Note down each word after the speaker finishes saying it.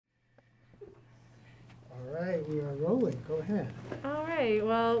right, we are rolling. Go ahead. All right.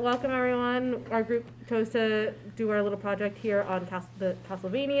 Well, welcome everyone. Our group chose to do our little project here on the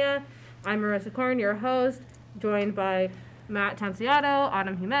Castlevania. I'm Marissa Korn, your host, joined by Matt Tanciato,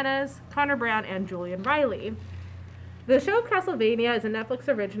 Autumn Jimenez, Connor Brown, and Julian Riley. The show Castlevania is a Netflix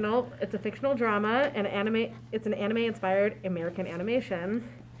original. It's a fictional drama and it's an anime-inspired American animation.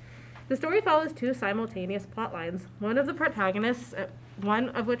 The story follows two simultaneous plot lines, one of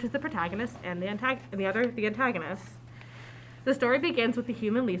which is the protagonist and the other the antagonist. The story begins with the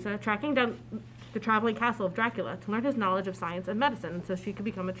human Lisa tracking down the traveling castle of Dracula to learn his knowledge of science and medicine so she could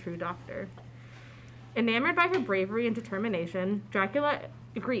become a true doctor. Enamored by her bravery and determination, Dracula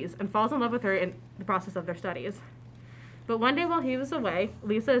agrees and falls in love with her in the process of their studies. But one day while he was away,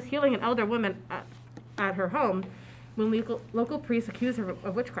 Lisa is healing an elder woman at her home when local priests accuse her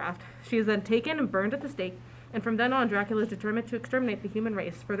of witchcraft. She is then taken and burned at the stake, and from then on, Dracula is determined to exterminate the human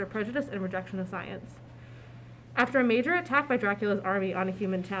race for their prejudice and rejection of science. After a major attack by Dracula's army on a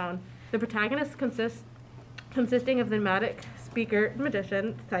human town, the protagonist consisting of the nomadic speaker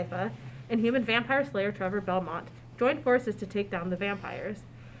magician Sypha and human vampire slayer Trevor Belmont, join forces to take down the vampires.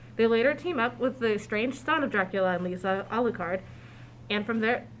 They later team up with the estranged son of Dracula and Lisa, Alucard, and from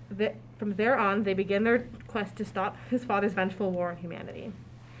there on, they begin their quest to stop his father's vengeful war on humanity.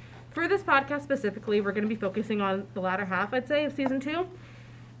 For this podcast specifically, we're going to be focusing on the latter half, I'd say, of season 2.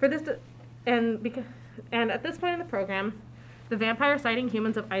 And at this point in the program, the vampire-sighting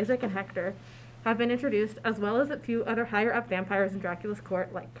humans of Isaac and Hector have been introduced, as well as a few other higher-up vampires in Dracula's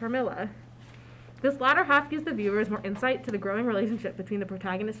court, like Carmilla. This latter half gives the viewers more insight to the growing relationship between the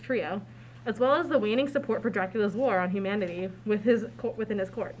protagonist trio, as well as the waning support for Dracula's war on humanity within his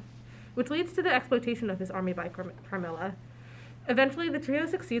court, which leads to the exploitation of his army by Carmilla. Eventually, the trio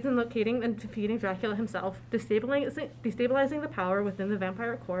succeeds in locating and defeating Dracula himself, destabilizing the power within the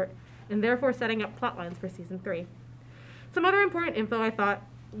vampire court, and therefore setting up plot lines for season 3. Some other important info I thought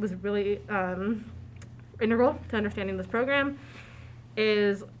was really integral to understanding this program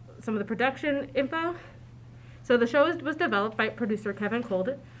is some of the production info. So the show was developed by producer Kevin Cold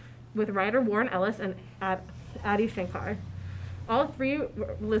with writer Warren Ellis and Adi Shankar. All three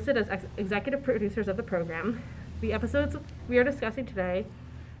were listed as executive producers of the program. The episodes we are discussing today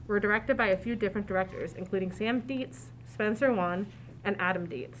were directed by a few different directors, including Sam Dietz, Spencer Wan, and Adam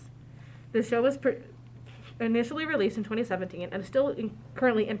Dietz. The show was initially released in 2017 and is still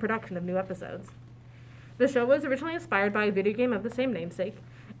currently in production of new episodes. The show was originally inspired by a video game of the same namesake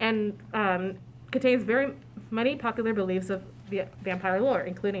and contains very many popular beliefs of the vampire lore,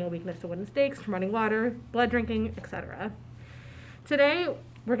 including a weakness to wooden stakes, running water, blood drinking, etc. Today,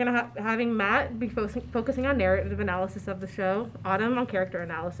 we're going to having Matt be focusing on narrative analysis of the show, Autumn on character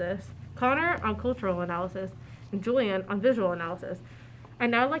analysis, Connor on cultural analysis, and Julian on visual analysis.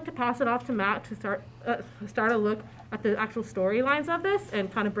 I'd now like to pass it off to Matt to start a look at the actual storylines of this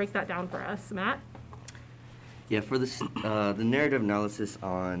and kind of break that down for us. Matt? Yeah, for this, the narrative analysis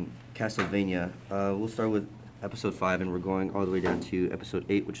on Castlevania, we'll start with episode 5, and we're going all the way down to episode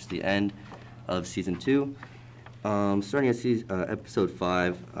 8, which is the end of season 2. Starting at episode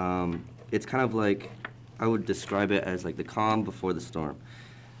 5, it's kind of like, I would describe it as like the calm before the storm.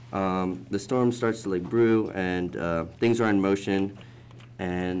 The storm starts to like brew, and things are in motion,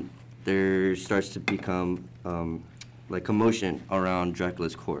 and there starts to become like commotion around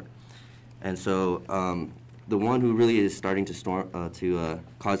Dracula's court. And so the one who really is starting to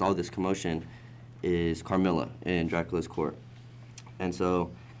cause all this commotion is Carmilla in Dracula's court. And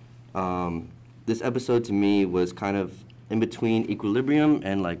so this episode to me was kind of in between equilibrium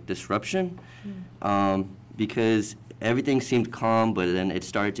and like disruption, because everything seemed calm, but then it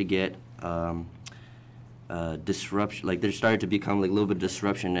started to get disruption. Like there started to become like a little bit of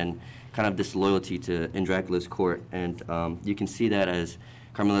disruption and kind of disloyalty in Dracula's court, and you can see that as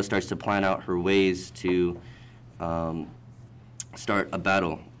Carmilla starts to plan out her ways to start a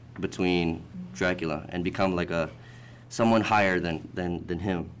battle between Dracula and become like someone higher than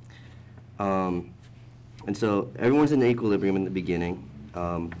him. And so everyone's in equilibrium in the beginning,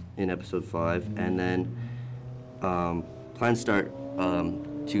 in episode 5, and then plans start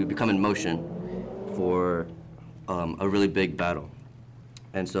to become in motion for a really big battle.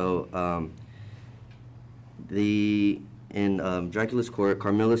 And so in Dracula's court,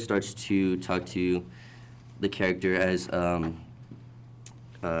 Carmilla starts to talk to the character as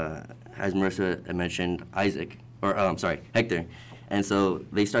Marissa mentioned, Hector. And so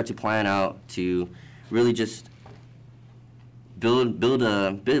they start to plan out to really just build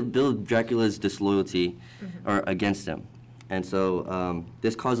Dracula's disloyalty or against him. And so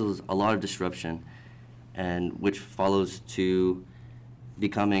this causes a lot of disruption, and which follows to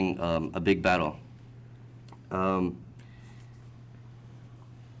becoming a big battle.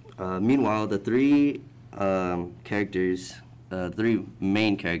 Meanwhile, the three characters, three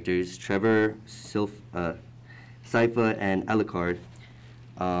main characters, Trevor, Sypha, and Alucard,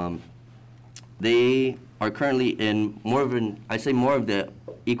 they are currently in more of the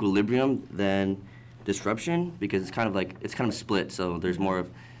equilibrium than disruption, because it's kind of split. So there's more of,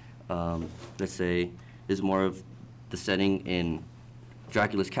 let's say, there's more of the setting in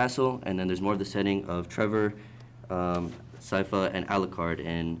Dracula's castle, and then there's more of the setting of Trevor, Sypha, and Alucard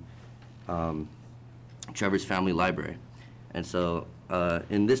in Trevor's family library. And so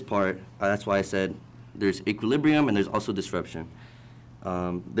in this part, that's why I said there's equilibrium and there's also disruption.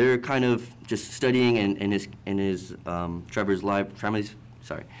 They're kind of just studying in his Trevor's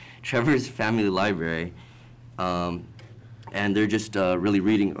family library, and they're just really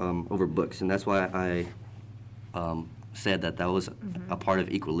reading over books, and that's why I said that was a part of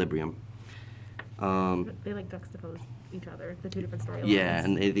equilibrium. They like juxtapose each other, the two different storylines. Yeah,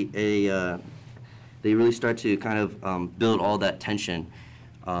 and they really start to kind of build all that tension.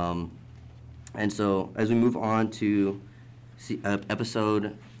 And so as we move on to I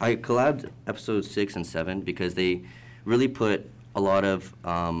collabed episode 6 and 7 because they really put a lot of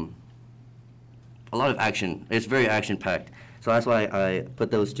action. It's very action-packed. So that's why I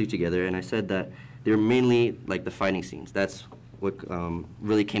put those two together, and I said that they're mainly like the fighting scenes. That's what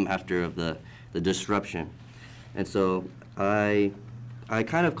really came after of the disruption. And so I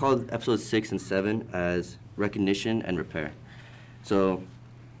kind of called episodes 6 and 7 as recognition and repair. So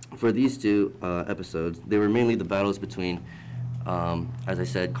for these two episodes, they were mainly the battles between, as I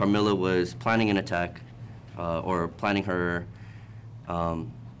said, Carmilla was planning an attack, or planning her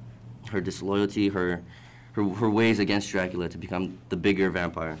disloyalty, her ways against Dracula to become the bigger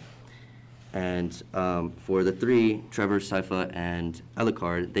vampire. And for the three, Trevor, Sypha, and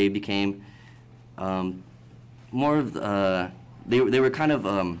Alucard, they became more of they were kind of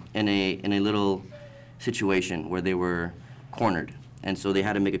in a little situation where they were cornered, and so they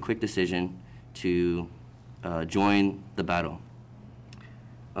had to make a quick decision to join the battle.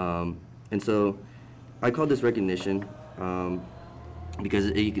 And so I call this recognition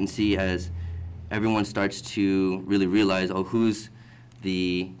because you can see as everyone starts to really realize, who's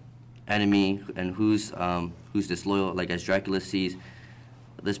the enemy and who's disloyal. Like as Dracula sees,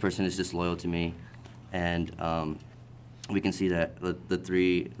 this person is disloyal to me, and we can see that the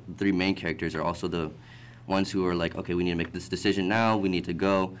three main characters are also the ones who are like, okay, we need to make this decision now. We need to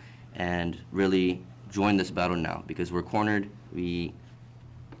go and really join this battle now because we're cornered. We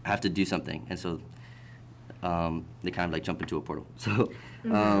have to do something, and so they kind of like jump into a portal. So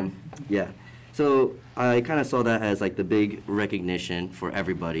yeah. So I kind of saw that as like the big recognition for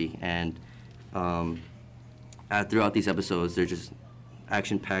everybody, and throughout these episodes, they're just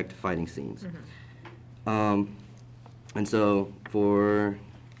action-packed fighting scenes. And so for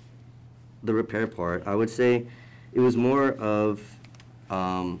the repair part, I would say it was more of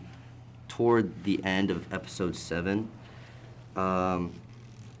toward the end of episode 7,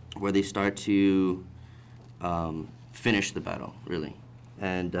 where they start to finish the battle, really.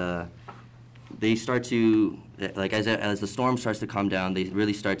 And they start to, like, as the storm starts to calm down, they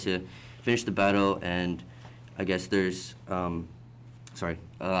really start to finish the battle, and I guess there's, I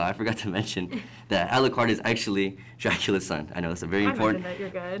forgot to mention that Alucard is actually Dracula's son. I know that's a very important. That you're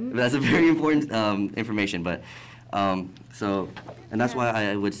good. That's a very important information, but and that's why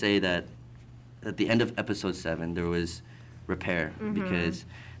I would say that at the end of episode 7 there was repair, because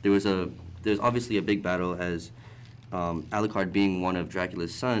there's obviously a big battle as Alucard being one of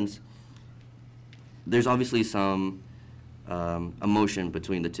Dracula's sons. There's obviously some emotion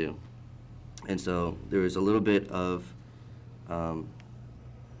between the two, and so there was a little bit of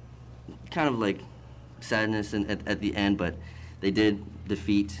kind of like sadness at the end, but they did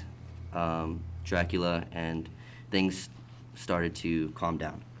defeat Dracula, and things started to calm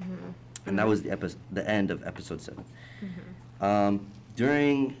down. And that was the end of episode 7.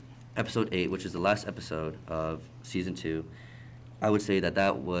 During episode 8, which is the last episode of season 2, I would say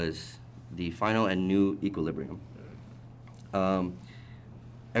that was the final and new equilibrium.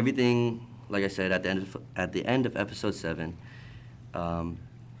 Everything, like I said, at the end of episode 7,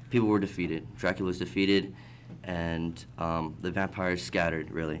 people were defeated. Dracula was defeated, and the vampires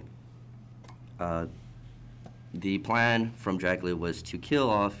scattered, really. The plan from Dracula was to kill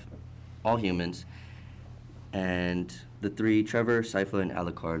off all humans, and the three, Trevor, Sypha, and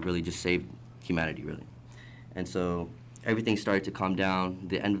Alucard, really just saved humanity, really. And so everything started to calm down,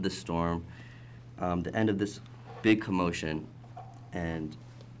 the end of the storm, the end of this big commotion, and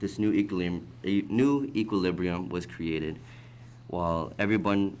this new equilibrium was created. While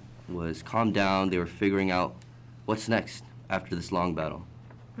everyone was calmed down, they were figuring out what's next after this long battle.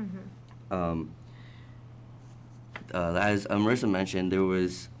 As Marissa mentioned, there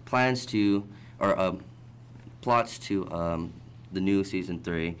was plots to the new season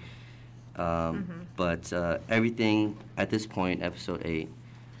 3, but everything at this point, episode 8,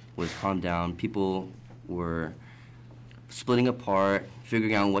 was calmed down. People were splitting apart,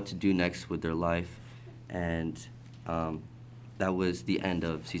 figuring out what to do next with their life, and that was the end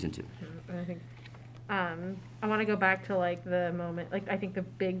of season 2. I think I want to go back to like the moment, like I think the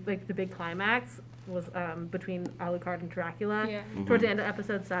big climax was between Alucard and Dracula. Yeah. Towards the end of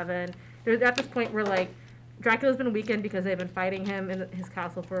episode 7. There's at this point where like Dracula's been weakened because they've been fighting him in his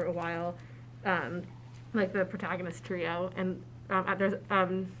castle for a while, like the protagonist trio, and there's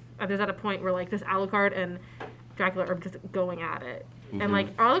at a point where like this Alucard and Dracula are just going at it, and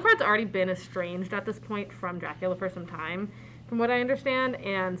like Alucard's already been estranged at this point from Dracula for some time, from what I understand,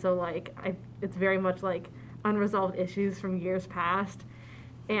 and so like it's very much like unresolved issues from years past,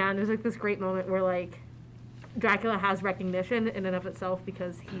 and there's like this great moment where like Dracula has recognition in and of itself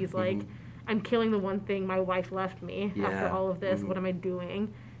because he's like, I'm killing the one thing my wife left me after all of this. What am I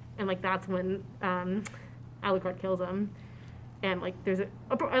doing? And like that's when Alucard kills him, and like there's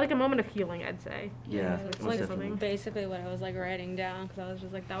a moment of healing, I'd say. Yeah, It's most like definitely. basically what I was like writing down, because I was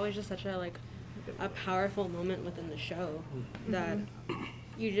just like, that was just such a like a powerful moment within the show that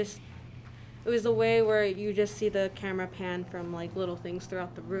you just, it was the way where you just see the camera pan from like little things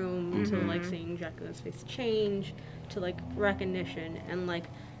throughout the room to like seeing Dracula's face change to like recognition and like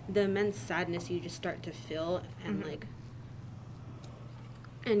the immense sadness you just start to feel and like,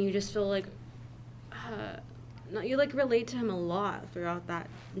 and you just feel like no, you like relate to him a lot throughout that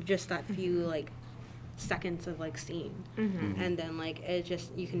few like seconds of like scene, and then like it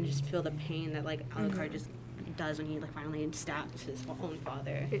just, you can just feel the pain that like Alucard just does when he like finally stabs his own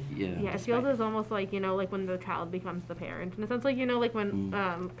father. It feels as almost like, you know, like when the child becomes the parent, in a sense, like, you know, like when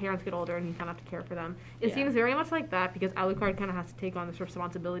parents get older and you kind of have to care for them. It seems very much like that because Alucard kind of has to take on this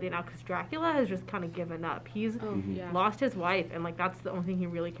responsibility now because Dracula has just kind of given up. He's lost his wife, and like that's the only thing he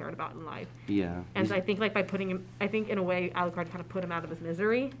really cared about in life. Yeah. And so I think like by putting him, I think in a way Alucard kind of put him out of his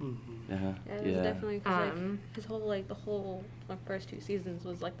misery. Yeah, it was definitely, cause, like, his whole, like, the whole, like, first 2 seasons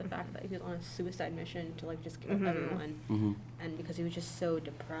was, like, the fact that he was on a suicide mission to, like, just kill everyone. And because he was just so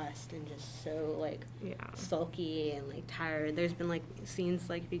depressed and just so, like, sulky and, like, tired. There's been, like, scenes,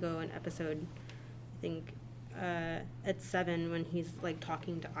 like, if you go in episode, I think, at 7, when he's, like,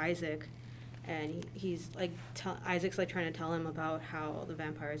 talking to Isaac, and he's, like, Isaac's, like, trying to tell him about how the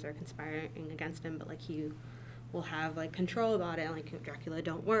vampires are conspiring against him, but, like, he will have like control about it, and like, Dracula,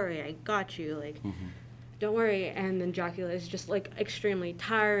 don't worry, I got you, like don't worry. And then Dracula is just like extremely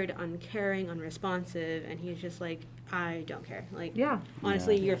tired, uncaring, unresponsive, and he's just like, I don't care, like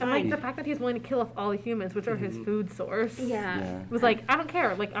honestly you're And fine. like the fact that he's willing to kill off all the humans, which are his food source, Yeah. was like, I don't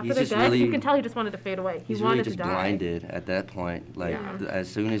care. Like after He's they're just dead, really- you can tell he just wanted to fade away. He He's wanted really just to die. blinded at that point. Like as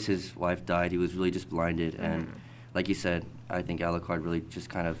soon as his wife died, he was really just blinded. And like you said, I think Alucard really just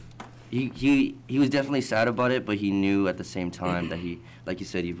kind of, he was definitely sad about it, but he knew at the same time that he, like you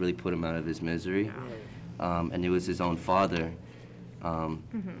said, he really put him out of his misery. And it was his own father.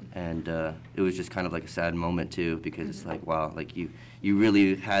 And it was just kind of like a sad moment too, because it's like, wow, like you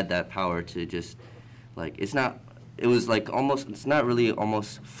really had that power to just, like, it's not really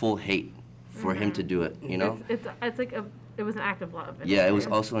almost full hate for him to do it, you know? It's like it was an act of love. Yeah, it was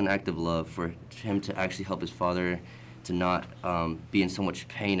also an act of love for him to actually help his father to not be in so much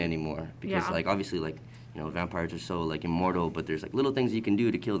pain anymore. Because like obviously, like, you know, vampires are so like immortal, but there's like little things you can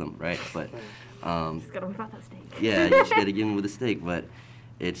do to kill them, right? But Just gotta whip out that steak. yeah, you just gotta give him with a steak. But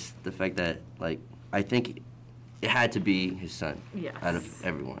it's the fact that, like, I think it had to be his son out of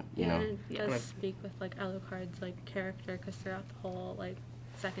everyone, you know? And it does speak with like Alucard's like character, because throughout the whole like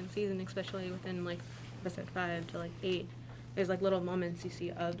 2nd season, especially within like episode 5 to like 8, there's like little moments you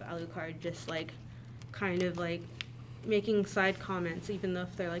see of Alucard just like kind of like making side comments, even though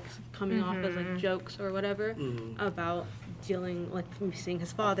if they're like coming off as like jokes or whatever, about dealing, like, seeing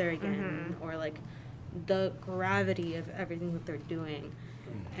his father again, or like the gravity of everything that they're doing.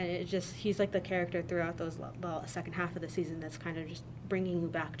 And it just, he's like the character throughout those the second half of the season that's kind of just bringing you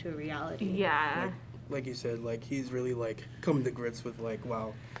back to a reality. Yeah. Like you said, like, he's really like coming to grips with like,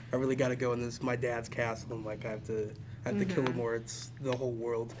 wow, I really got to go in this my dad's castle, and like I have to kill him, or it's the whole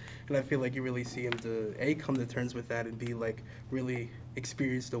world. And I feel like you really see him to come to terms with that and be like really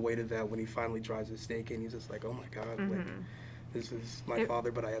experience the weight of that when he finally drives his stake, and he's just like, oh my god, like, this is my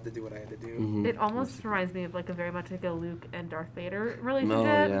father, but I had to do what I had to do. It almost reminds me of like a very much like a Luke and Darth Vader relationship.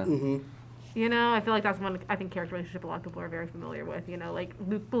 Oh, yeah. You know, I feel like that's one, I think, character relationship a lot of people are very familiar with. You know, like,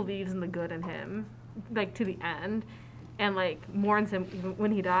 Luke believes in the good in him, like, to the end, and, like, mourns him even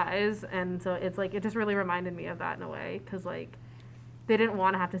when he dies. And so it's, like, it just really reminded me of that in a way, because, like, they didn't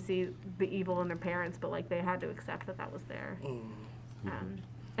want to have to see the evil in their parents, but, like, they had to accept that that was there.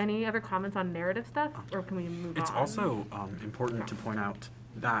 Any other comments on narrative stuff, or can we move on? It's also important to point out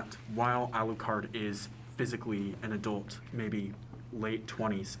that while Alucard is physically an adult, maybe late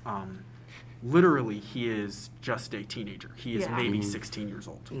 20s, literally he is just a teenager. He is maybe 16 years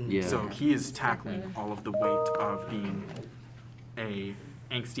old. Yeah. So he is tackling all of the weight of being a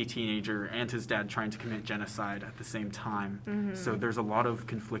angsty teenager and his dad trying to commit genocide at the same time. So there's a lot of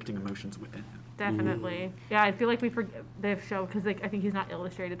conflicting emotions within him. Definitely. Yeah, I feel like they've shown, because, like, I think he's not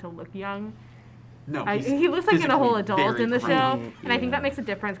illustrated to look young. No, He looks like a whole adult in the show, grown. and I think that makes a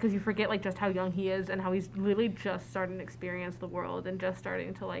difference because you forget, like, just how young he is and how he's really just starting to experience the world and just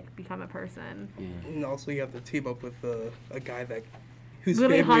starting to, like, become a person. And also you have to team up with a guy whose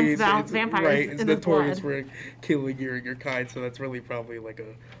Really family hunts vampires right, in is his notorious blood. for killing your kind, so that's really probably like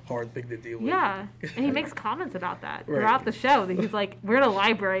a hard thing to deal with. Yeah, and he makes comments about that Right. throughout the show. That he's like, we're in a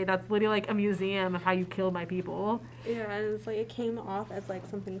library that's literally like a museum of how you killed my people. Yeah, and it's like it came off as like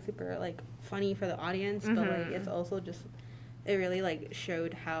something super like funny for the audience, but like it's also just it really like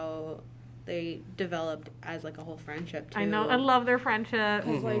showed how they developed as like a whole friendship too. I know, I love their friendship.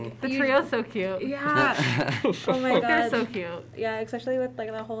 Like The trio's so cute. Yeah. Oh my god. They're so cute. Yeah, especially with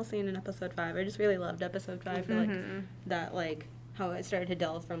like the whole scene in episode 5. I just really loved episode 5 for like that like how it started to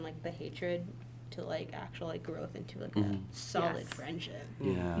delve from like the hatred to like actual like growth into like a solid Yes. friendship.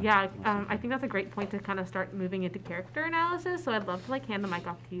 Yeah, I think that's a great point to kind of start moving into character analysis. So I'd love to like hand the mic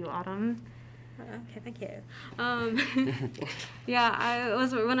off to you, Autumn. Okay, thank you. Yeah, I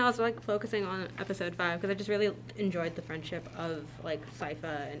was like focusing on episode 5 because I just really enjoyed the friendship of like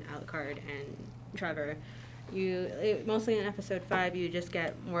Sypha and Alucard and Trevor. Mostly in episode 5, you just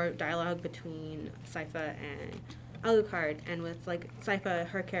get more dialogue between Sypha and Alucard, and with like Sypha,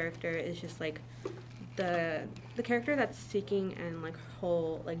 her character is just like the character that's seeking and like her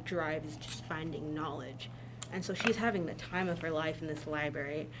whole like drive is just finding knowledge, and so she's having the time of her life in this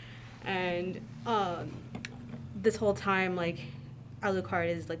library. And this whole time, like,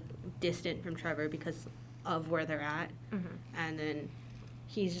 Alucard is, like, distant from Trevor because of where they're at. And then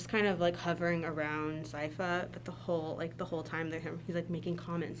he's just kind of, like, hovering around Sypha, but the whole time he's, like, making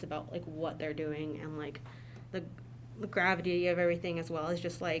comments about, like, what they're doing and, like, the gravity of everything as well as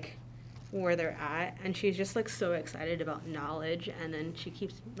just, like, where they're at. And she's just, like, so excited about knowledge. And then she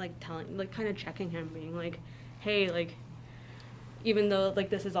keeps, like, kind of checking him, being like, hey, like, even though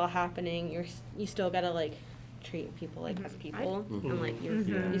like this is all happening, you still gotta like treat people like as people, and like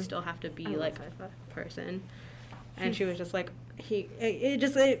you still have to be like a person. And she was just like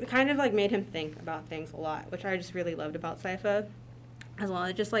it kind of like made him think about things a lot, which I just really loved about Sypha as well.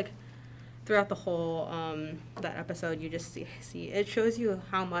 It just like throughout the whole that episode, you just see it shows you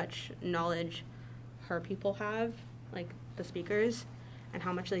how much knowledge her people have, like the speakers, and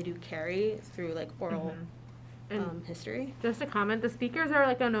how much they do carry through like oral history. Just a comment, the speakers are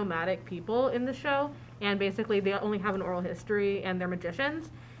like a nomadic people in the show, and basically they only have an oral history, and they're magicians,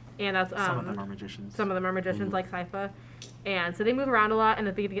 and that's Some of them are magicians. Some of them are magicians like Sypha, and so they move around a lot. And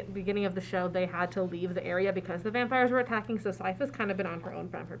at the beginning of the show, they had to leave the area because the vampires were attacking, so Sypha's kind of been on her own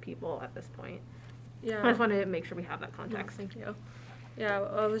front for people at this point. Yeah. I just wanted to make sure we have that context. Thank you. Yeah,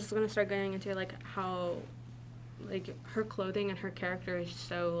 I was just gonna start getting into like how like her clothing and her character is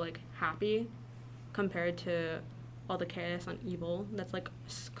so like happy compared to all the chaos and evil that's like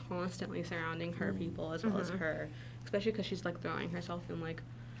constantly surrounding her people as well as her, especially because she's like throwing herself in like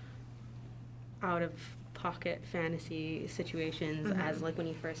out of pocket fantasy situations. As like when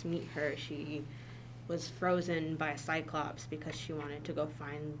you first meet her, she was frozen by a cyclops because she wanted to go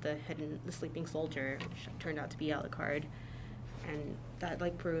find the sleeping soldier, which turned out to be Alucard. And that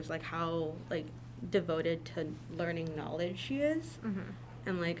like proves like how like devoted to learning knowledge she is.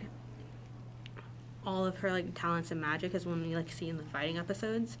 And like all of her like talents and magic is when we like see in the fighting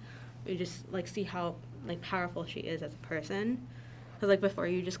episodes, we just like see how like powerful she is as a person. Because like before,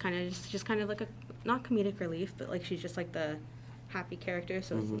 you just kind of like a not comedic relief, but like she's just like the happy character,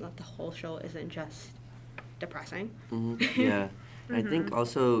 so it's not, the whole show isn't just depressing. Yeah. I think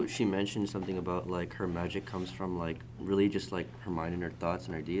also she mentioned something about like her magic comes from like really just like her mind and her thoughts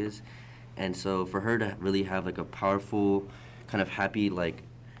and ideas. And so for her to really have like a powerful kind of happy like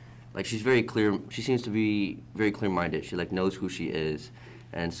she's very clear, she seems to be very clear-minded. She like knows who she is.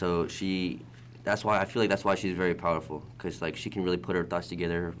 And so that's why I feel like that's why she's very powerful, because like she can really put her thoughts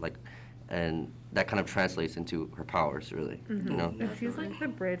together like and that kind of translates into her powers, really. You know. And she's like the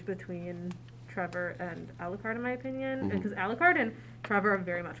bridge between Trevor and Alucard, in my opinion, because Alucard and Trevor are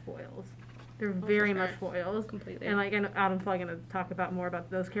very much foils. They're very much foils. Completely. And like, I know Adam's probably going to talk about more about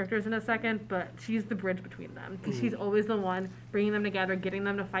those characters in a second, but she's the bridge between them. Because she's always the one bringing them together, getting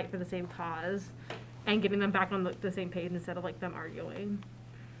them to fight for the same cause, and getting them back on the same page instead of like them arguing.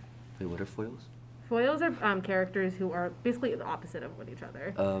 Wait, what are foils? Foils are characters who are basically the opposite of each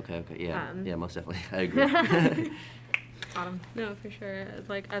other. Oh, okay, yeah, most definitely, I agree. Autumn. No, for sure. It's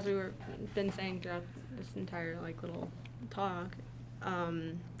like, as we were been saying throughout this entire like little talk,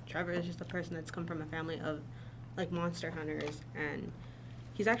 Trevor is just a person that's come from a family of like monster hunters, and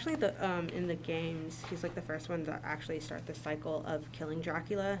he's actually the in the games he's like the first one to actually start the cycle of killing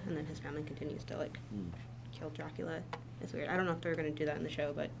Dracula, and then his family continues to like kill Dracula. It's weird. I don't know if they're gonna do that in the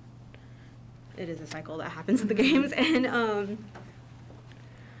show, but it is a cycle that happens in the games, and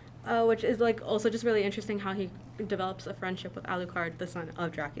which is like also just really interesting how he develops a friendship with Alucard, the son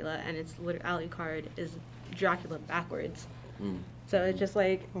of Dracula, and it's Alucard is Dracula backwards. So it's just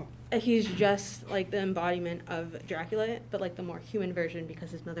like he's just like the embodiment of Dracula, but like the more human version because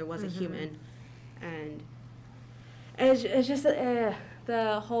his mother was a human, and it's just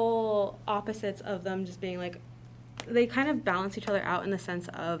the whole opposites of them just being like they kind of balance each other out in the sense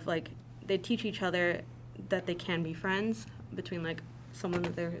of like they teach each other that they can be friends between like someone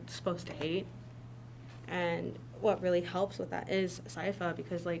that they're supposed to hate, and what really helps with that is Sypha,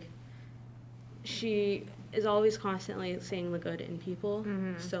 because like she is always constantly seeing the good in people,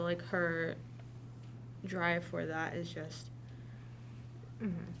 so like her drive for that is just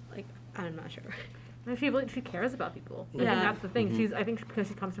like I'm not sure. No, she cares about people. I think that's the thing. I think because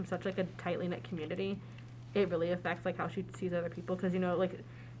she comes from such like a tightly knit community, it really affects like how she sees other people. Because like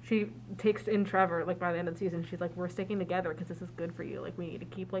she takes in Trevor like by the end of the season, she's like, we're sticking together because this is good for you. Like we need to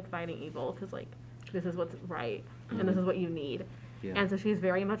keep like fighting evil because like this is what's right and this is what you need. Yeah. And so she's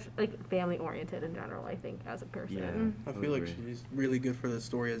very much like family oriented in general, I think, as a person. Yeah, I feel like she's really good for the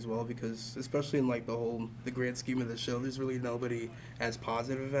story as well, because especially in like the grand scheme of the show, there's really nobody as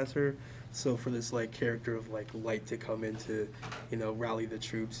positive as her. So for this like character of like light to come in to, rally the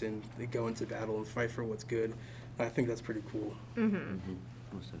troops and go into battle and fight for what's good, I think that's pretty cool.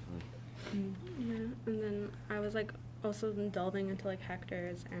 Most definitely. Yeah, and then I was like also delving into like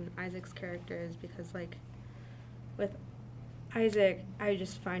Hector's and Isaac's characters, because like with Isaac, I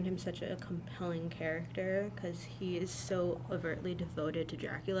just find him such a compelling character because he is so overtly devoted to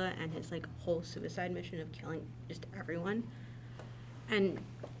Dracula and his like whole suicide mission of killing just everyone. And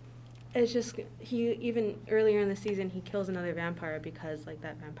it's just he even earlier in the season he kills another vampire because like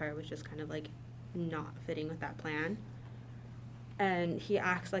that vampire was just kind of like not fitting with that plan. And he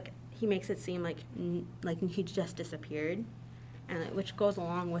acts like he makes it seem like he just disappeared, and which goes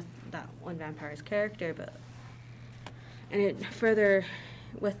along with that one vampire's character, but. And it further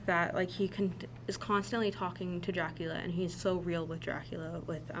with that, like he is constantly talking to Dracula, and he's so real with Dracula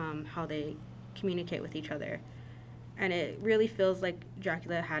with how they communicate with each other. And it really feels like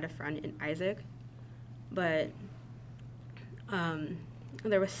Dracula had a friend in Isaac, but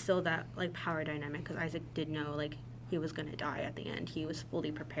there was still that like power dynamic because Isaac did know like he was going to die at the end. He was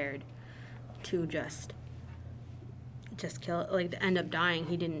fully prepared to just kill, like to end up dying.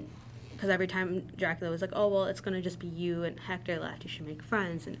 He didn't. Because every time Dracula was like, oh, well, it's going to just be you and Hector left. You should make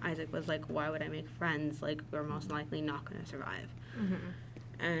friends. And Isaac was like, why would I make friends? Like, we're most likely not going to survive.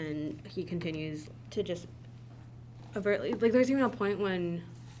 And he continues to just overtly... Like, there's even a point when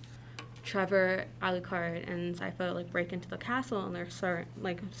Trevor, Alucard, and Sypha, like, break into the castle, and they're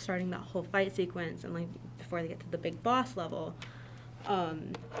starting that whole fight sequence. And, like, before they get to the big boss level,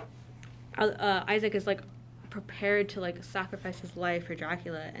 Isaac is, like, prepared to like sacrifice his life for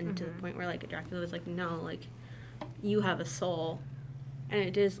Dracula, and to the point where like Dracula was like, no, like you have a soul. And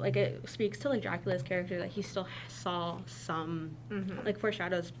it is like it speaks to like Dracula's character that he still saw some like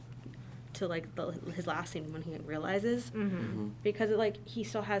foreshadows to like his last scene when he realizes because it, like he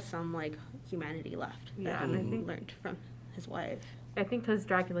still has some like humanity left that he learned from his wife. I think because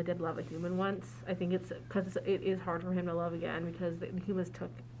Dracula did love a human once, I think it's because it is hard for him to love again because the humans took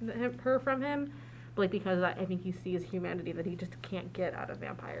her from him. But like because of that, I think he sees humanity that he just can't get out of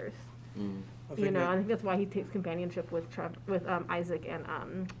vampires. I think that's why he takes companionship with Isaac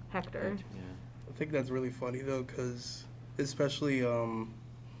and Hector. I think that's really funny though, because especially I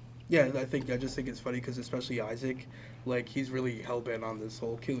just think it's funny because especially Isaac, like he's really hell bent on this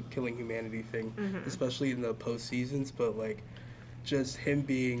whole killing humanity thing, especially in the post seasons. But like just him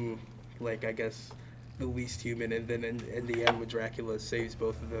being like I guess the least human, and then in the end when Dracula saves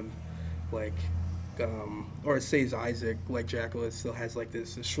both of them, like or it saves Isaac, like Dracula still has like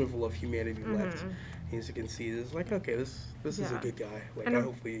this shrivel of humanity left. As you can see, it's like, okay, this is a good guy. Like, And I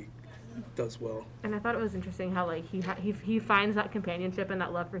hope he does well. And I thought it was interesting how like he finds that companionship and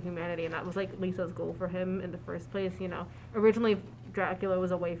that love for humanity, and that was like Lisa's goal for him in the first place. You know, originally Dracula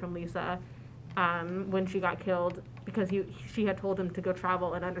was away from Lisa when she got killed because she had told him to go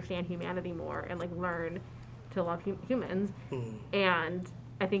travel and understand humanity more and like learn to love humans. And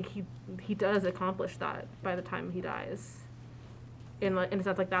I think he does accomplish that by the time he dies. In a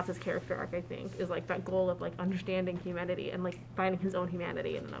sense, like that's his character arc. I think is like that goal of like understanding humanity and like finding his own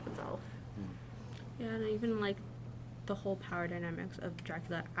humanity in and of itself. Yeah, and even like the whole power dynamics of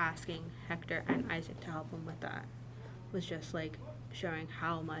Dracula asking Hector and Isaac to help him with that was just like showing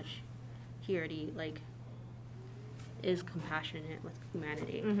how much he already like is compassionate with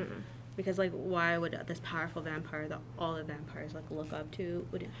humanity. Because like why would this powerful vampire that all the vampires like look up to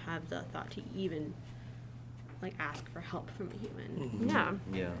wouldn't have the thought to even like ask for help from a human?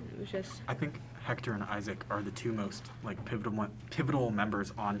 Yeah. It was just, I think Hector and Isaac are the two most like pivotal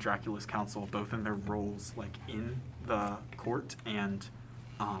members on Dracula's council, both in their roles like in the court and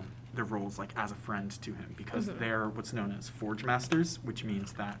their roles like as a friend to him, because they're what's known as Forge Masters, which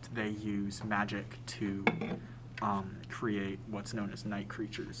means that they use magic to create what's known as night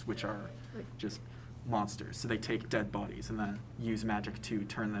creatures, which are just monsters. So they take dead bodies and then use magic to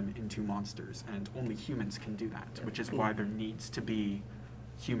turn them into monsters, and only humans can do that, which is why there needs to be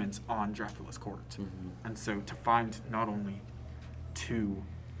humans on Dracula's court. And so to find not only two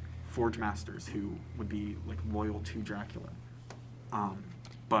Forge Masters who would be like loyal to Dracula,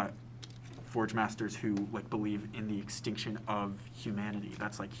 but Forge Masters who like believe in the extinction of humanity,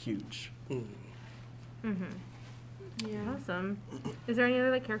 that's like huge. Yeah. Awesome. Is there any other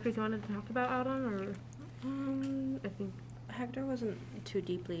like characters you wanted to talk about, Adam? Or I think Hector wasn't too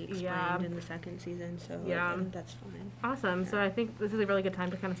deeply explained in the second season, so I think that's fine. Awesome. So I think this is a really good time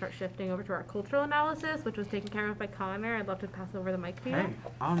to kind of start shifting over to our cultural analysis, which was taken care of by Connor. I'd love to pass over the mic to you.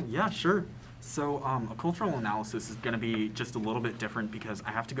 Hey, yeah, sure. So a cultural analysis is going to be just a little bit different because I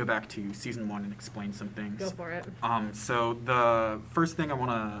have to go back to season 1 and explain some things. Go for it. So the first thing I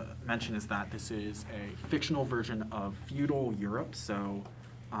want to mention is that this is a fictional version of feudal Europe. So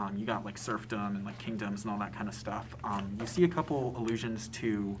you got like serfdom and like kingdoms and all that kind of stuff. You see a couple allusions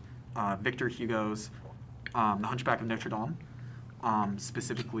to Victor Hugo's The Hunchback of Notre Dame,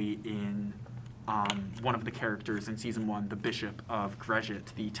 specifically in one of the characters in season 1, the Bishop of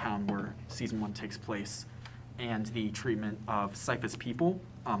Greshit, the town where season 1 takes place, and the treatment of Cyphus people,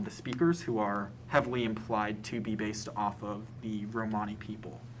 the speakers, who are heavily implied to be based off of the Romani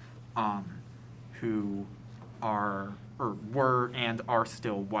people, who are or were and are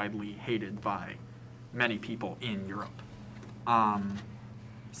still widely hated by many people in Europe.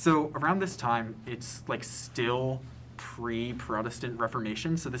 So around this time, it's like still pre-Protestant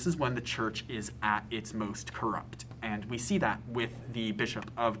Reformation, so this is when the church is at its most corrupt. And we see that with the Bishop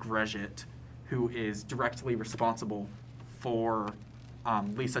of Greshit, who is directly responsible for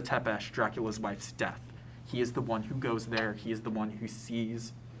Lisa Tepesh, Dracula's wife's death. He is the one who goes there, he is the one who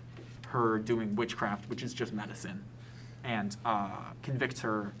sees her doing witchcraft, which is just medicine, and convicts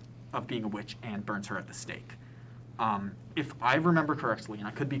her of being a witch and burns her at the stake. If I remember correctly, and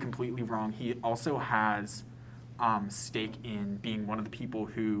I could be completely wrong, he also has stake in being one of the people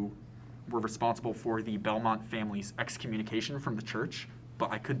who were responsible for the Belmont family's excommunication from the church,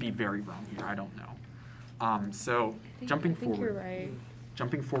 but I could be very wrong here. I don't know. So jumping forward, you're right.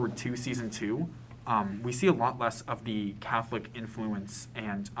 Jumping forward to season 2, we see a lot less of the Catholic influence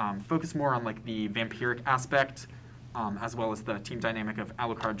and focus more on like the vampiric aspect, as well as the team dynamic of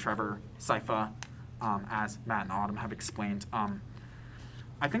Alucard, Trevor, Sypha, as Matt and Autumn have explained.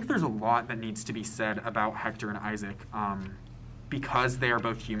 I think there's a lot that needs to be said about Hector and Isaac. Because they are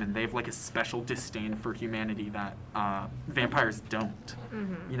both human, they have like a special disdain for humanity that vampires don't.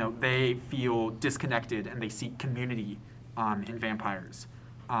 You know, they feel disconnected and they seek community in vampires.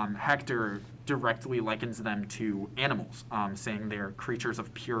 Hector directly likens them to animals, saying they're creatures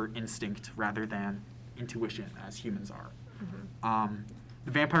of pure instinct rather than intuition, as humans are.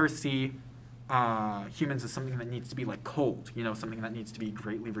 The vampires see humans as something that needs to be like cold, you know, something that needs to be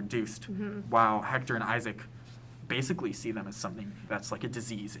greatly reduced, while Hector and Isaac basically see them as something that's like a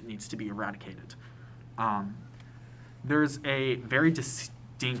disease. It needs to be eradicated. There's a very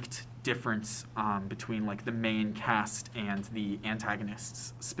distinct difference between like the main cast and the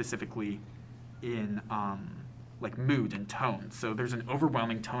antagonists, specifically in like mood and tone. So there's an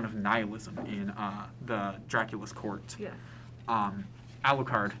overwhelming tone of nihilism in the Dracula's court. Yeah.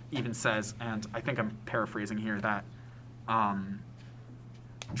 Alucard even says, and I think I'm paraphrasing here, that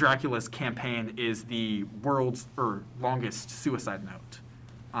Dracula's campaign is the world's longest suicide note.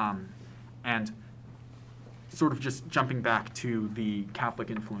 And sort of just jumping back to the Catholic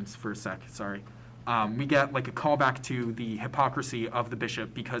influence for a sec, sorry. We get like a callback to the hypocrisy of the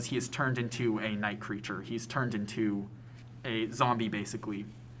bishop because he is turned into a night creature. He's turned into a zombie, basically,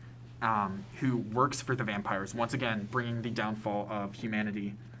 who works for the vampires, once again bringing the downfall of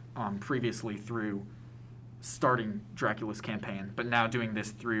humanity previously through starting Dracula's campaign, but now doing this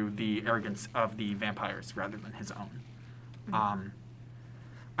through the arrogance of the vampires rather than his own.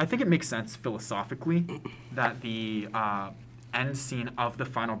 I think it makes sense philosophically that the end scene of the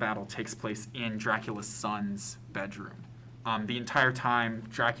final battle takes place in Dracula's son's bedroom. The entire time,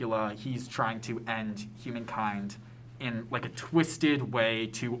 Dracula, he's trying to end humankind in like a twisted way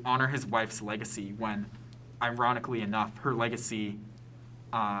to honor his wife's legacy when, ironically enough, her legacy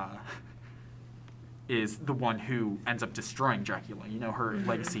is the one who ends up destroying Dracula. You know, her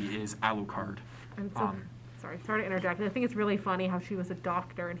legacy is Alucard. And so, sorry to interject. I think it's really funny how she was a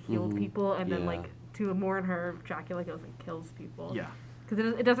doctor and healed people, and then like to mourn her, Dracula goes and kills people. Yeah.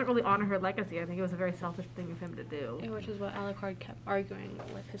 Because it doesn't really honor her legacy. I think it was a very selfish thing of him to do. Yeah, which is what Alucard kept arguing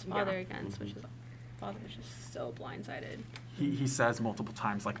with his father against, which is father was just so blindsided. He says multiple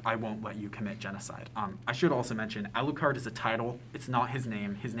times, like, I won't let you commit genocide. I should also mention, Alucard is a title. It's not his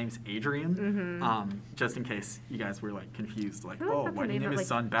name. His name's Adrian. Just in case you guys were, like, confused. Like, why do you name his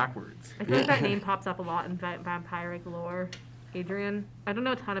son backwards? I feel like that name pops up a lot in vampiric lore. Adrian. I don't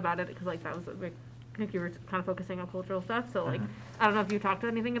know a ton about it because, like, that was, like, I think you were kind of focusing on cultural stuff. So, like, I don't know if you talked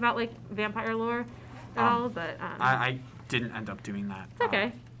anything about, like, vampire lore at all, but... I didn't end up doing that. It's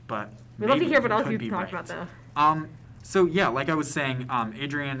okay. But we'd love to hear what else you you talked about, though. So, yeah, like I was saying,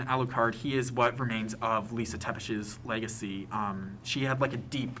 Adrian Alucard, he is what remains of Lisa Teppish's legacy. She had, like, a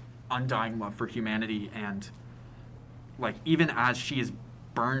deep, undying love for humanity, and, like, even as she is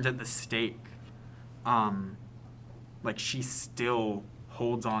burned at the stake, like, she still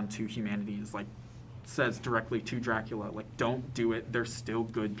holds on to humanity, is, like, says directly to Dracula, like, don't do it, they're still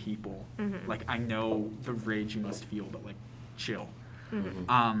good people. Like, I know the rage you must feel, but, like, chill.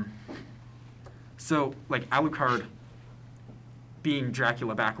 So, like, Alucard, being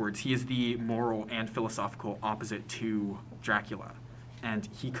Dracula backwards, he is the moral and philosophical opposite to Dracula. And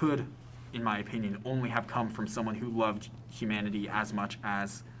he could, in my opinion, only have come from someone who loved humanity as much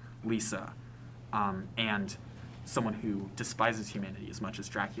as Lisa, and someone who despises humanity as much as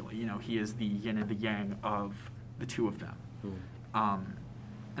Dracula. You know, he is the yin and the yang of the two of them.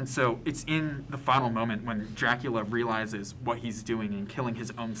 And so it's in the final moment when Dracula realizes what he's doing in killing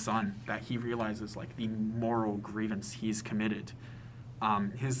his own son that he realizes, like, the moral grievance he's committed.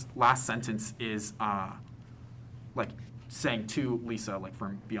 His last sentence is, like, saying to Lisa, like,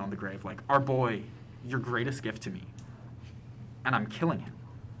 from beyond the grave, like, our boy, your greatest gift to me, and I'm killing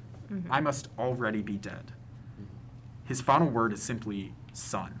him. I must already be dead. His final word is simply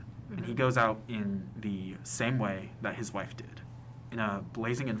son, and he goes out in the same way that his wife did, in a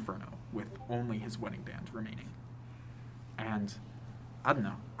blazing inferno with only his wedding band remaining. And I don't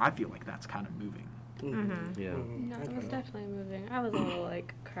know, I feel like that's kind of moving. Yeah. No, it was definitely moving. I was a little,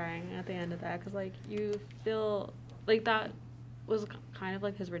 like, crying at the end of that, because, like, you feel like that was kind of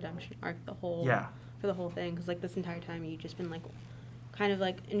like his redemption arc, for the whole thing, because, like, this entire time you've just been, like, kind of,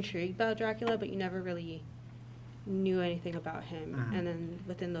 like, intrigued about Dracula, but you never really knew anything about him. And then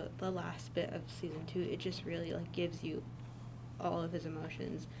within the last bit of season 2, it just really, like, gives you all of his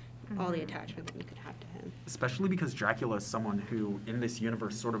emotions, all the attachment that you could have to him. Especially because Dracula is someone who, in this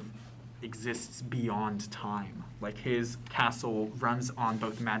universe, sort of exists beyond time. Like, his castle runs on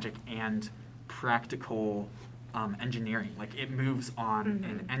both magic and practical engineering. Like, it moves on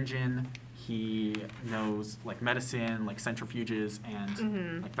an engine. He knows, like, medicine, like centrifuges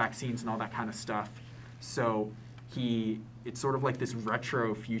and like vaccines and all that kind of stuff. So it's sort of like this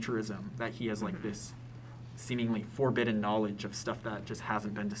retro futurism that he has, like, this seemingly forbidden knowledge of stuff that just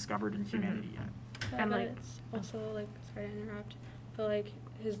hasn't been discovered in humanity yet. Yeah, and, like, it's also, like, sorry to interrupt, but, like,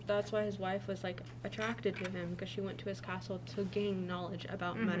 that's why his wife was, like, attracted to him, because she went to his castle to gain knowledge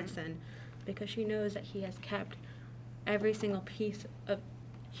about medicine, because she knows that he has kept every single piece of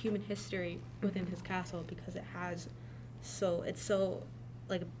human history within his castle, because it's so,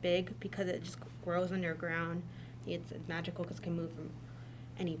 like, big, because it just grows underground. It's magical because it can move from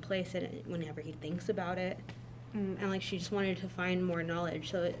any place whenever he thinks about it. And, like, she just wanted to find more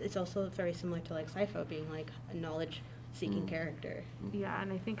knowledge, so it's also very similar to, like, Sypho being, like, a knowledge-seeking character. Yeah,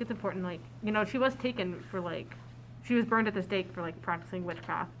 and I think it's important, like, you know, she was taken for, like, she was burned at the stake for, like, practicing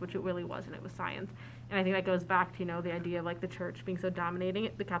witchcraft, which it really wasn't. It was science. And I think that goes back to, you know, the idea of, like, the church being so dominating,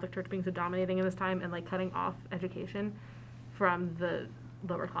 the Catholic Church being so dominating in this time, and, like, cutting off education from the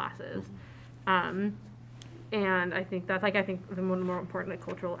lower classes. And I think that's, like, I think the one of the more important, like,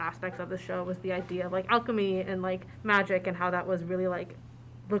 cultural aspects of the show was the idea of, like, alchemy and, like, magic and how that was really, like,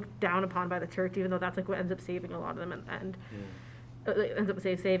 looked down upon by the church, even though that's, like, what ends up saving a lot of them in the end. It ends up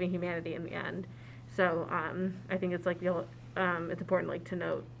saving humanity in the end. So I think it's, like, it's important, like, to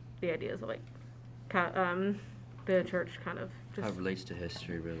note the ideas of, like, the church kind of just... How it relates to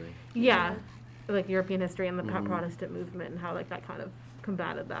history, really. Yeah. Like, European history and the Protestant movement and how, like, that kind of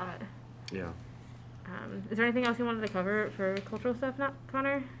combated that. Yeah. Is there anything else you wanted to cover for cultural stuff,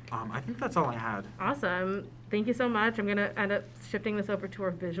 Connor? I think that's all I had. Awesome. Thank you so much. I'm going to end up shifting this over to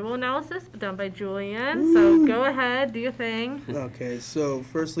our visual analysis done by Julian. So go ahead, do your thing. Okay, so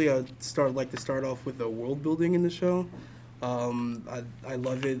firstly, I'd like to start off with the world building in the show. I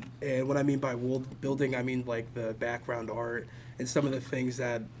love it, and what I mean by world building, I mean like the background art and some of the things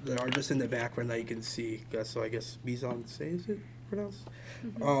that are just in the background that you can see. So I guess mise en scène, is it pronounced?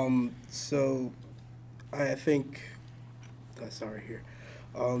 So I think, sorry here,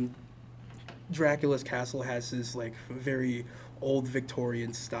 Dracula's castle has this like very old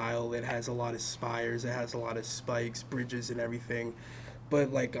Victorian style. It has a lot of spires, it has a lot of spikes, bridges, and everything.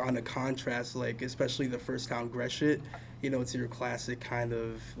 But like on a contrast, like especially the first town, Greshit, you know, it's your classic kind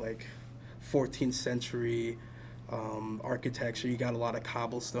of like 14th century architecture. You got a lot of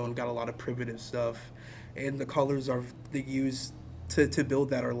cobblestone, got a lot of primitive stuff, and the colors they use to build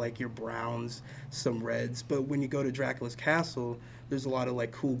that are like your browns, some reds. But when you go to Dracula's castle, there's a lot of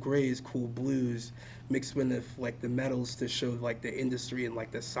like cool grays, cool blues, mixed with like the metals to show like the industry and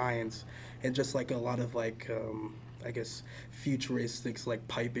like the science, and just like a lot of like I guess futuristics like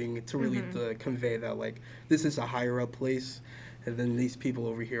piping to really to convey that like this is a higher up place, and then these people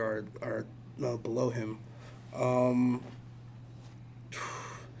over here are below him.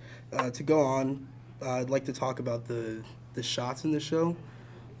 To go on, I'd like to talk about the shots in the show.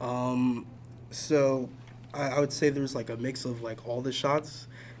 So I would say there's like a mix of like all the shots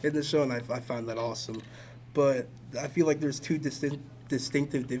in the show, and I found that awesome. But I feel like there's two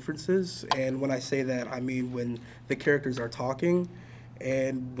distinctive differences, and when I say that, I mean when the characters are talking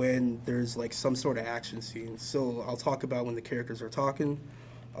and when there's like some sort of action scene. So I'll talk about when the characters are talking.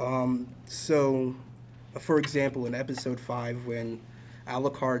 So for example, in episode 5, when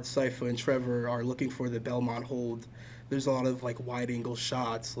Alucard, Sypha, and Trevor are looking for the Belmont Hold, there's a lot of like wide-angle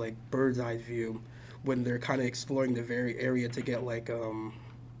shots, like bird's eye view, when they're kind of exploring the very area to get like I'm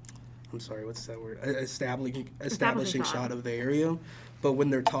sorry, what's that word? Establishing shot of the area. But when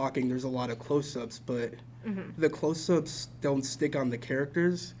they're talking, there's a lot of close-ups, but the close-ups don't stick on the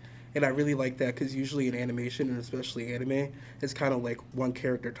characters. And I really like that because usually in animation, and especially anime, it's kind of like one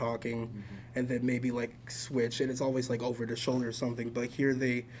character talking and then maybe like switch, and it's always like over the shoulder or something. But here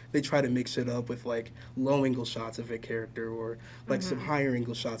they try to mix it up with like low angle shots of a character or like some higher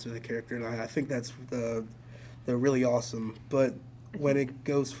angle shots of the character, and I think that's they're really awesome. But when it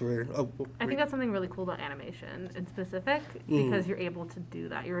goes for I think that's something really cool about animation in specific, because you're able to do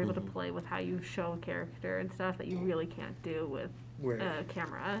that. You're able to play with how you show a character and stuff that you really can't do with a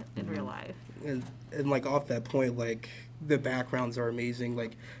camera in real life. And like off that point, like the backgrounds are amazing.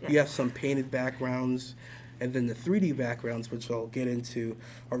 Like you have some painted backgrounds, and then the 3D backgrounds, which I'll get into,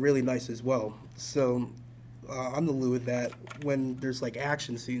 are really nice as well. So I'm the Lou with that. When there's like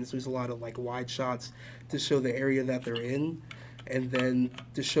action scenes, there's a lot of like wide shots to show the area that they're in, and then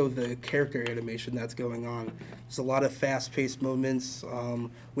to show the character animation that's going on. There's a lot of fast-paced moments.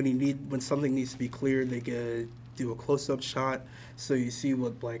 When something needs to be cleared, they do a close-up shot, so you see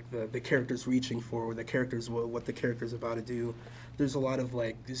what like the character's reaching for, or what the character's about to do. There's a lot of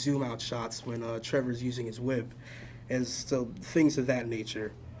like zoom-out shots when Trevor's using his whip, and so things of that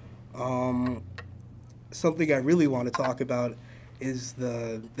nature. Something I really want to talk about is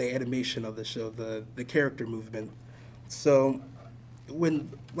the animation of the show, the character movement. So when,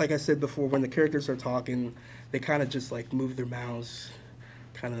 like I said before, when the characters are talking, they kind of just like move their mouths,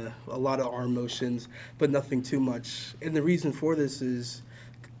 kind of a lot of arm motions, but nothing too much. And the reason for this is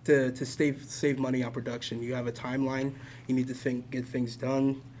to save money on production. You have a timeline, you need to get things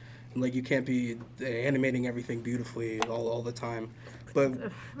done, and like you can't be animating everything beautifully all the time.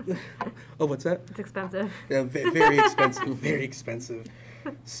 But oh, what's that? It's expensive. Yeah, very expensive, very expensive.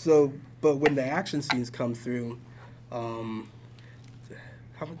 So, but when the action scenes come through, how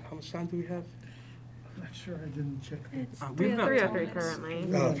much time do we have? I'm not sure, I didn't check. We've got 3:03 currently.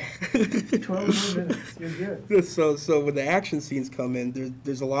 Okay. 12 more minutes, you're good. So when the action scenes come in,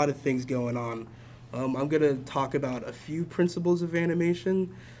 there's a lot of things going on. I'm going to talk about a few principles of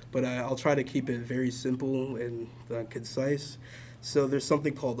animation, but I'll try to keep it very simple and concise. So there's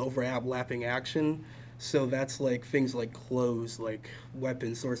something called overlapping action. So that's like things like clothes, like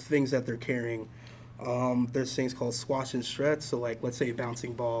weapons, or things that they're carrying. There's things called squash and stretch. So like, let's say a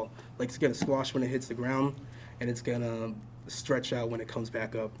bouncing ball, like it's gonna squash when it hits the ground, and it's gonna stretch out when it comes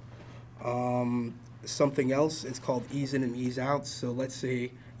back up. Something else, it's called ease in and ease out. So let's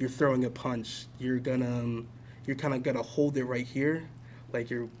say you're throwing a punch, you're kind of gonna hold it right here, like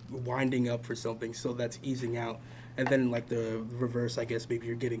you're winding up for something. So that's easing out. And then like the reverse, I guess maybe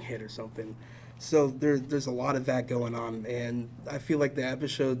you're getting hit or something. So there's a lot of that going on, and I feel like the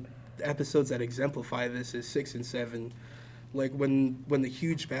episodes that exemplify this is 6 and 7. Like when the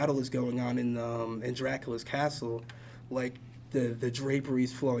huge battle is going on in Dracula's castle, like the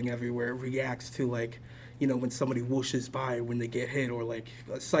drapery's flowing everywhere. It reacts to like, you know, when somebody whooshes by when they get hit, or like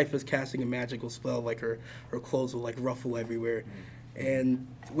Sypha's casting a magical spell, like her clothes will like ruffle everywhere. And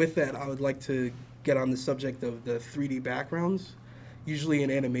with that, I would like to get on the subject of the 3D backgrounds. Usually in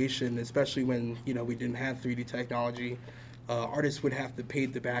animation, especially when, you know, we didn't have 3D technology, artists would have to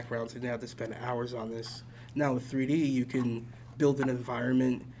paint the backgrounds and they have to spend hours on this. Now with 3D, you can build an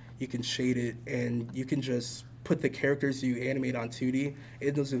environment, you can shade it, and you can just put the characters you animate on 2D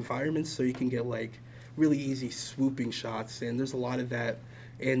in those environments, so you can get like really easy swooping shots. And there's a lot of that.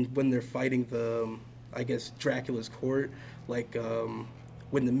 And when they're fighting the, I guess, Dracula's court, like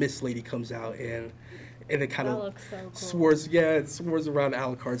when the Mist Lady comes out and it kind of so cool. swirls around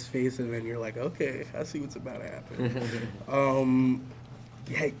Alucard's face, and then you're like, okay, I see what's about to happen.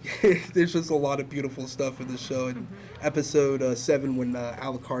 Yeah, there's just a lot of beautiful stuff in the show. In episode 7, when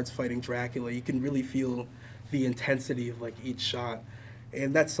Alucard's fighting Dracula, you can really feel the intensity of like each shot.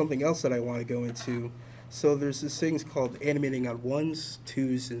 And that's something else that I want to go into. So there's this thing called animating on 1s,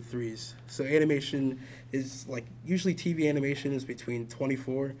 2s, and 3s. So animation is like, usually TV animation is between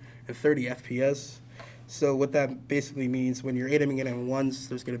 24 and 30 FPS. So what that basically means, when you're animating it on 1s,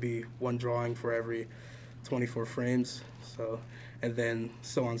 there's going to be one drawing for every 24 frames. So, and then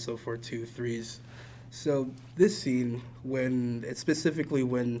so on and so forth, 2, 3s. So this scene, specifically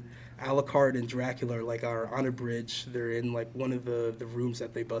when Alucard and Dracula are on a bridge, they're in like one of the rooms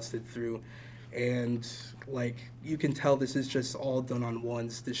that they busted through, and like you can tell this is just all done on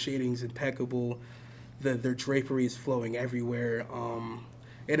 1s. The shading's impeccable, their drapery is flowing everywhere.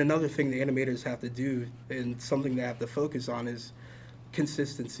 And another thing the animators have to do, and something they have to focus on, is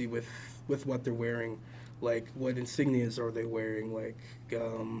consistency with what they're wearing. Like, what insignias are they wearing? Like,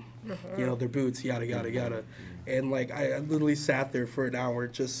 you know, their boots, yada, yada, yada. And, like, I literally sat there for an hour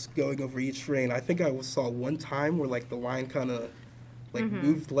just going over each frame. I think I saw one time where, like, the line kind of, like,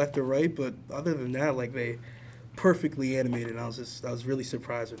 moved left or right. But other than that, like, they perfectly animated. I was really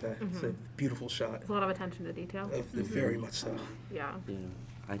surprised with that. It's a beautiful shot. There's a lot of attention to detail. Very much so. Yeah.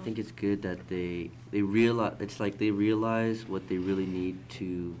 I think it's good that they realize, it's like they realize what they really need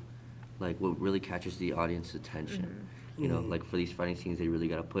to, like what really catches the audience's attention. You know, like for these fighting scenes, they really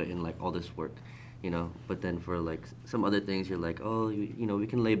got to put in like all this work, you know. But then for like some other things, you're like, oh, you know, we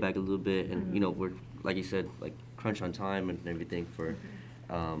can lay back a little bit, and you know, we're like you said, like crunch on time and everything for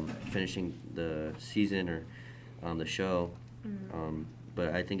finishing the season or the show.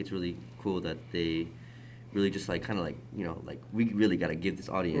 But I think it's really cool that they really just like kind of like, you know, like we really got to give this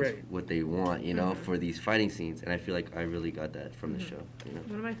audience what they want, you know, for these fighting scenes. And I feel like I really got that from the show, you know.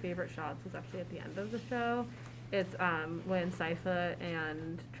 One of my favorite shots was actually at the end of the show. It's when Sypha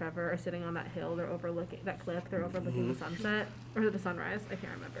and Trevor are sitting on that hill. They're overlooking that cliff. They're overlooking the sunset or the sunrise. I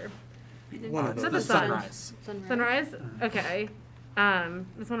can't remember. The sunrise. Sunrise. Okay. It's one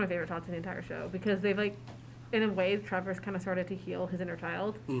of my favorite shots in the entire show because they've like, in a way, Trevor's kind of started to heal his inner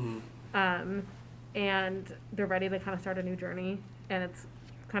child. And they're ready to kind of start a new journey, and it's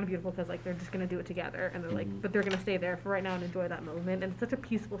kind of beautiful because like they're just gonna do it together, and they're like, but they're gonna stay there for right now and enjoy that moment. And it's such a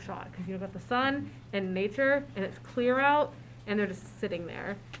peaceful shot because you've got the sun and nature, and it's clear out, and they're just sitting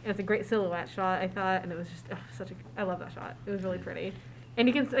there. And it's a great silhouette shot, I thought, and it was just I love that shot. It was really pretty, and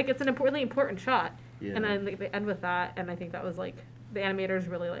you can like it's an really important shot. And then like, they end with that, and I think that was like the animators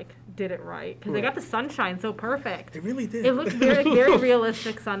really like did it right because they got the sunshine so perfect. They really did. It looked very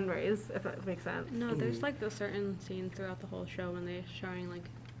realistic sun rays, if that makes sense. No, there's like a certain scene throughout the whole show when they're showing like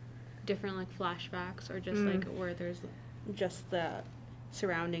different like flashbacks or just like where there's just the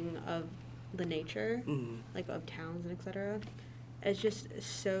surrounding of the nature, like of towns and etc. It's just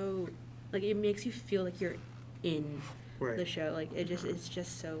so like it makes you feel like you're in the show. Like it's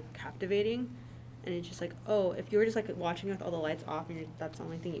just so captivating. And it's just like, oh, if you were just like watching with all the lights off and that's the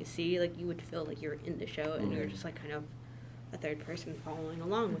only thing you see, like you would feel like you're in the show and you're just like kind of a third person following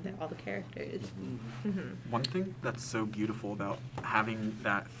along with it, all the characters. One thing that's so beautiful about having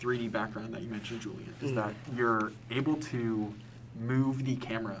that 3D background that you mentioned, Julian, is that you're able to move the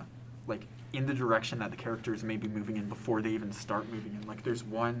camera like in the direction that the characters may be moving in before they even start moving in. Like there's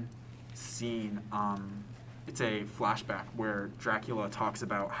one scene, it's a flashback where Dracula talks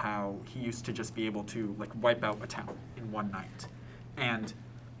about how he used to just be able to like wipe out a town in one night. And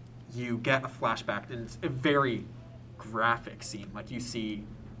you get a flashback, and it's a very graphic scene. Like you see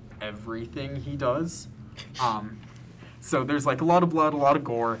everything he does. So there's like a lot of blood, a lot of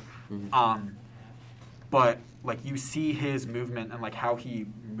gore. But like you see his movement and like how he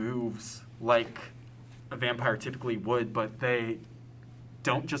moves like a vampire typically would, but they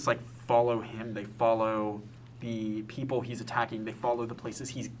don't just like follow him. They follow the people he's attacking. They follow the places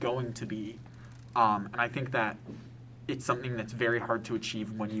he's going to be. And I think that it's something that's very hard to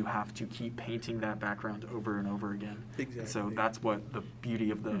achieve when you have to keep painting that background over and over again. Exactly. So that's what the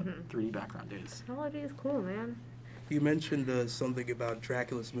beauty of the 3D background is. Technology is cool, man. You mentioned something about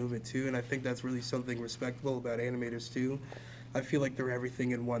Dracula's movement too, and I think that's really something respectable about animators too. I feel like they're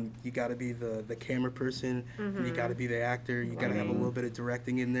everything in one. You got to be the camera person, and you got to be the actor. You got to have a little bit of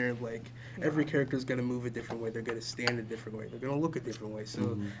directing in there. Like every character's gonna move a different way. They're gonna stand a different way. They're gonna look a different way.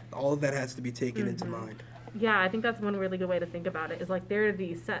 So all of that has to be taken into mind. Yeah, I think that's one really good way to think about it. Is like they're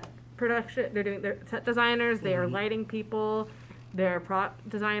the set production. They're set designers. They are lighting people. They're prop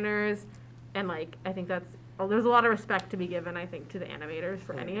designers, and like I think that's. There's a lot of respect to be given, I think, to the animators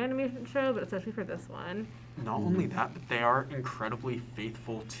for any animation show, but especially for this one. Not only that, but they are incredibly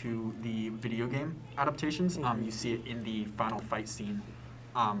faithful to the video game adaptations. You see it in the final fight scene.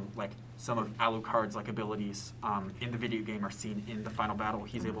 Like some of Alucard's like abilities in the video game are seen in the final battle.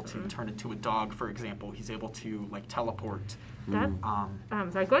 He's able to turn into a dog, for example. He's able to like teleport. That,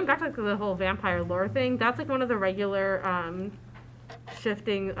 sorry, going back to like, the whole vampire lore thing, that's like one of the regular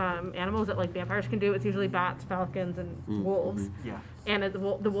shifting animals that like vampires can do. It's usually bats, falcons, and wolves. Yeah. And the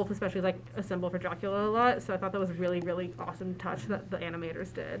wolf especially is like a symbol for Dracula a lot. So I thought that was a really, really awesome touch that the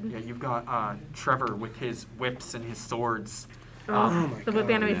animators did. Yeah, you've got Trevor with his whips and his swords. The whip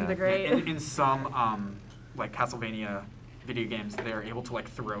animations are great. In some like Castlevania video games, they're able to like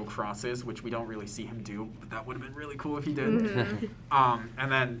throw crosses, which we don't really see him do, but that would have been really cool if he did.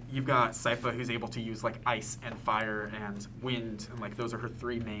 And then you've got Sypha, who's able to use like ice and fire and wind, and like those are her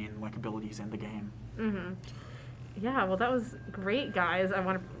three main like abilities in the game. Yeah, well, that was great, guys. I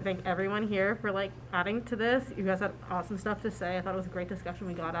want to thank everyone here for like adding to this. You guys had awesome stuff to say. I thought it was a great discussion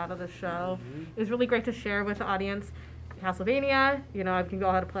we got out of the show. It was really great to share with the audience Castlevania. You know, I can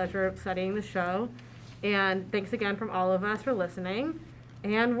go had a pleasure of studying the show. And thanks again from all of us for listening.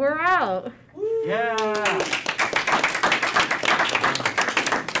 And we're out. Yeah.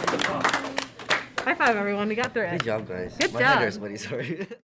 High five, everyone. We got through it. Good job, guys. Good My job. head hurts, buddy. Sorry.